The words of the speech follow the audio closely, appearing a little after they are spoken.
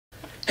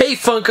Hey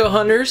Funko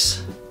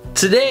Hunters!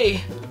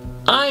 Today,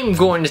 I'm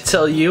going to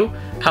tell you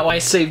how I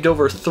saved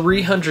over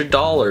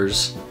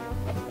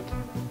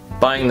 $300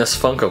 buying this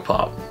Funko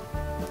Pop.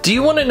 Do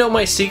you want to know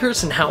my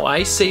secrets and how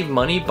I save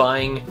money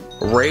buying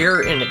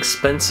rare and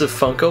expensive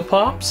Funko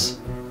Pops?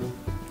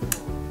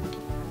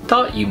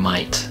 Thought you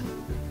might.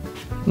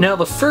 Now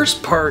the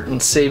first part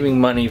in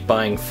saving money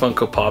buying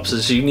Funko Pops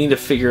is you need to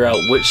figure out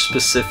which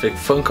specific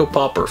Funko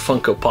Pop or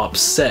Funko Pop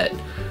set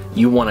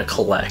you want to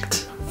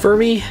collect. For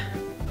me,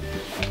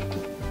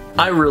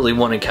 I really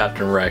wanted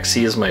Captain Rex.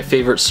 He is my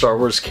favorite Star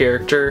Wars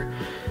character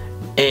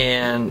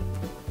and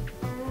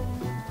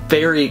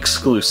very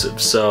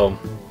exclusive, so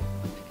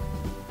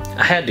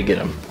I had to get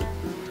him.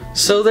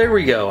 So there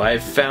we go, I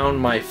found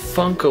my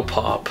Funko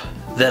Pop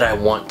that I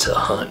want to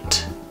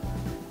hunt.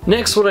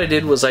 Next, what I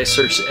did was I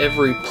searched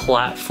every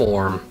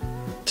platform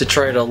to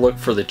try to look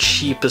for the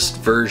cheapest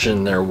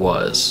version there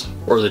was,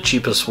 or the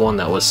cheapest one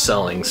that was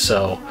selling.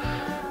 So,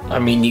 I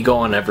mean, you go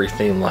on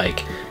everything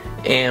like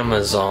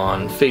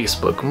Amazon,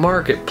 Facebook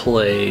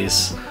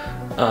Marketplace,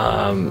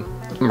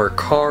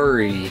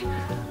 Mercari,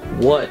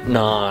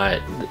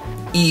 whatnot,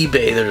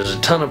 eBay. There's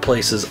a ton of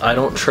places. I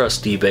don't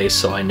trust eBay,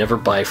 so I never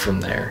buy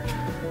from there.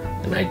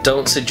 And I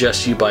don't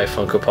suggest you buy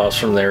Funko Pops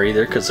from there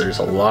either, because there's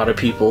a lot of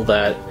people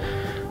that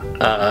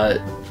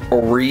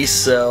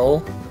resell,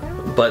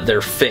 but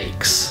they're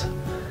fakes.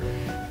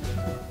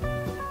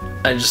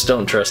 I just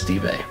don't trust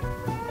eBay.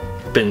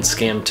 Been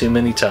scammed too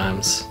many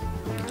times.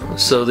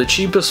 So the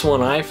cheapest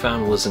one I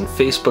found was in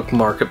Facebook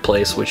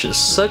Marketplace, which is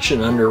such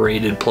an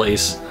underrated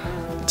place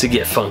to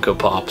get Funko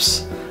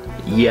Pops.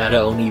 You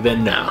don't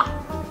even know.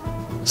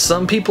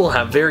 Some people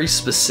have very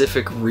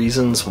specific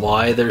reasons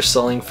why they're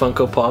selling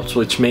Funko Pops,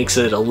 which makes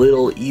it a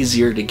little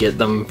easier to get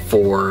them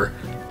for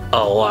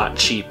a lot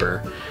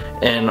cheaper.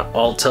 And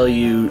I'll tell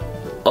you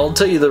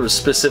the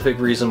specific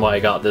reason why I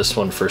got this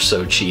one for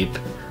so cheap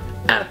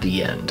at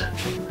the end.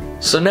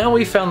 So now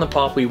we found the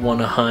pop we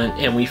want to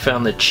hunt, and we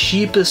found the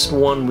cheapest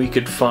one we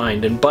could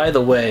find. And by the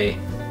way,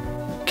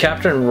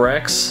 Captain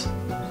Rex,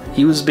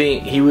 he was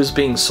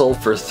being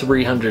sold for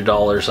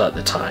 $300 at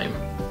the time.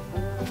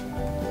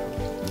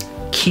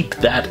 Keep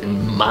that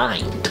in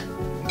mind.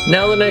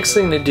 Now the next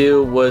thing to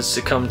do was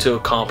to come to a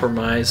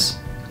compromise.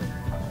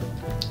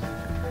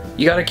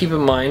 You gotta keep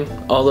in mind,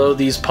 although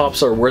these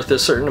pops are worth a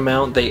certain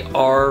amount, they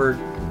are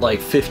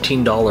like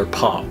 $15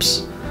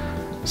 pops.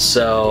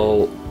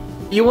 So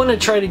you want to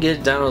try to get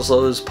it down as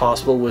low as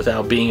possible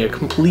without being a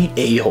complete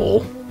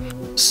a-hole.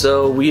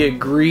 So we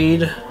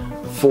agreed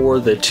for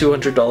the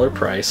 $200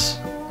 price,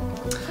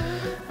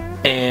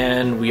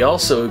 and we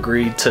also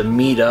agreed to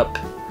meet up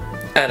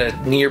at a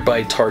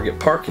nearby Target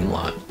parking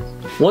lot.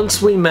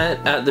 Once we met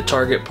at the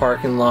Target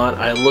parking lot,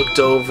 I looked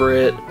over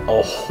it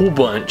a whole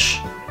bunch,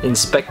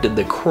 inspected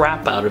the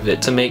crap out of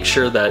it to make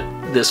sure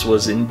that this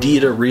was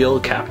indeed a real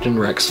Captain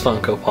Rex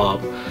Funko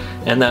Pop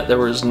and that there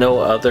was no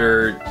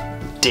other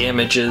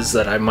damages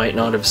that I might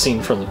not have seen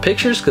from the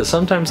pictures, because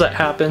sometimes that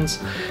happens,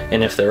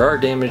 and if there are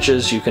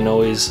damages you can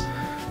always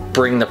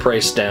bring the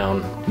price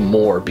down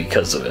more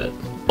because of it.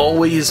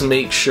 Always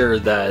make sure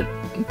that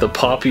the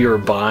pop you're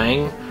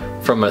buying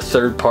from a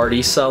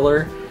third-party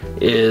seller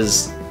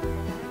is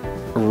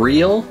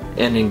real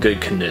and in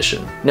good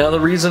condition. Now the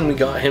reason we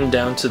got him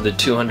down to the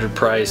 $200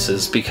 price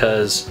is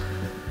because,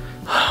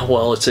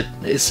 well,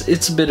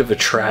 it's a bit of a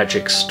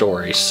tragic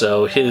story.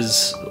 So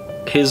his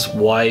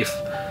wife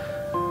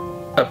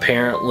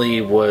apparently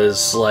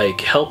was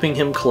like helping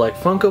him collect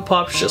Funko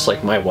Pops just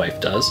like my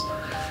wife does,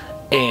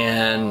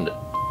 and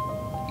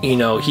you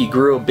know, he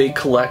grew a big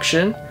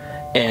collection,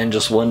 and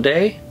just one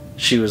day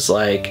she was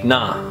like,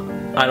 nah,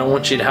 I don't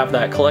want you to have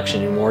that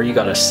collection anymore, you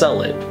gotta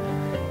sell it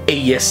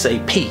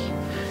ASAP.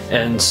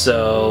 And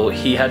so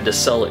he had to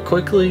sell it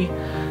quickly,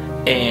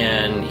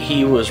 and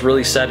he was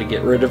really sad to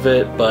get rid of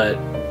it, but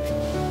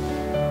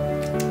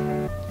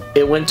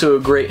it went to a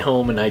great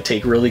home and I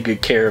take really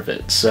good care of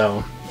it.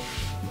 So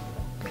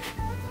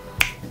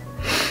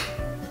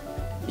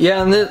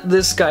yeah, and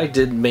this guy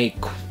did make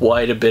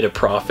quite a bit of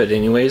profit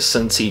anyways,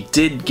 since he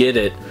did get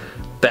it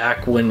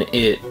back when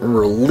it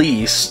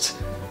released.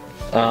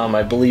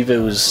 I believe it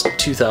was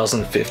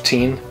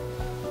 2015.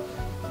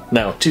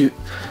 No,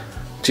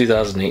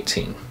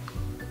 2018.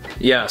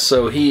 Yeah,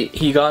 so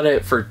he got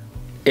it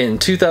in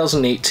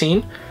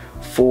 2018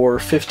 for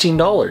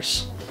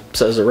 $15.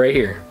 Says it right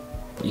here.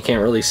 You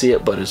can't really see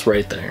it, but it's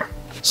right there.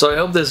 So I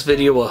hope this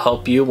video will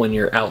help you when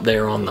you're out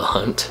there on the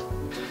hunt.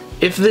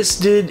 If this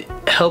did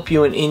help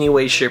you in any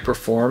way, shape, or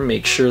form,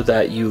 make sure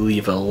that you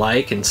leave a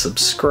like and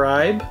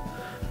subscribe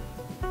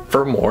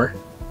for more,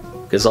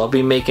 because I'll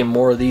be making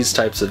more of these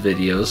types of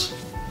videos.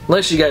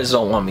 Unless you guys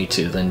don't want me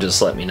to, then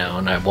just let me know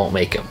and I won't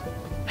make them.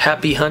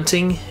 Happy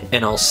hunting,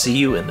 and I'll see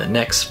you in the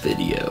next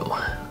video.